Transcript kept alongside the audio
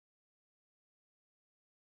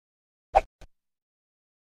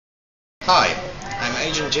Hi, I'm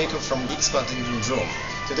Agent Jacob from Geekspot in Room.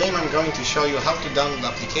 Today I'm going to show you how to download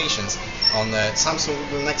applications on the Samsung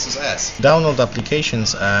Google Nexus S. Download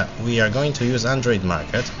applications, we are going to use Android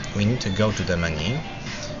Market. We need to go to the menu.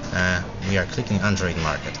 We are clicking Android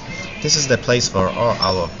Market. This is the place for all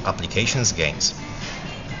our applications games.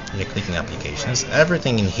 We are clicking applications.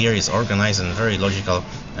 Everything in here is organized in very logical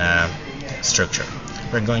structure.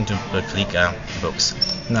 We're going to click books.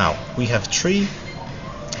 Now we have three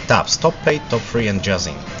tabs: top paid, top free and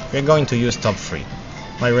jazzing. We're going to use top free.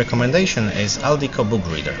 My recommendation is Aldico Book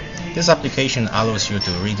Reader. This application allows you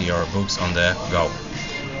to read your books on the go.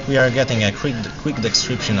 We are getting a quick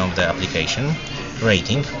description of the application,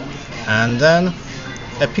 rating, and then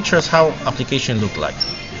a picture of how application look like.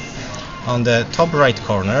 On the top right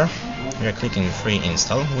corner we are clicking free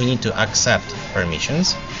install. We need to accept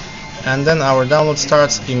permissions, and then our download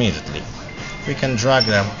starts immediately. We can drag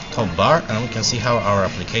the top bar and we can see how our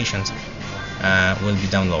applications will be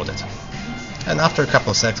downloaded. And after a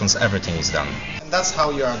couple of seconds everything is done. And that's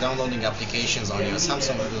how you are downloading applications on your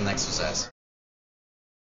Samsung Google Nexus S.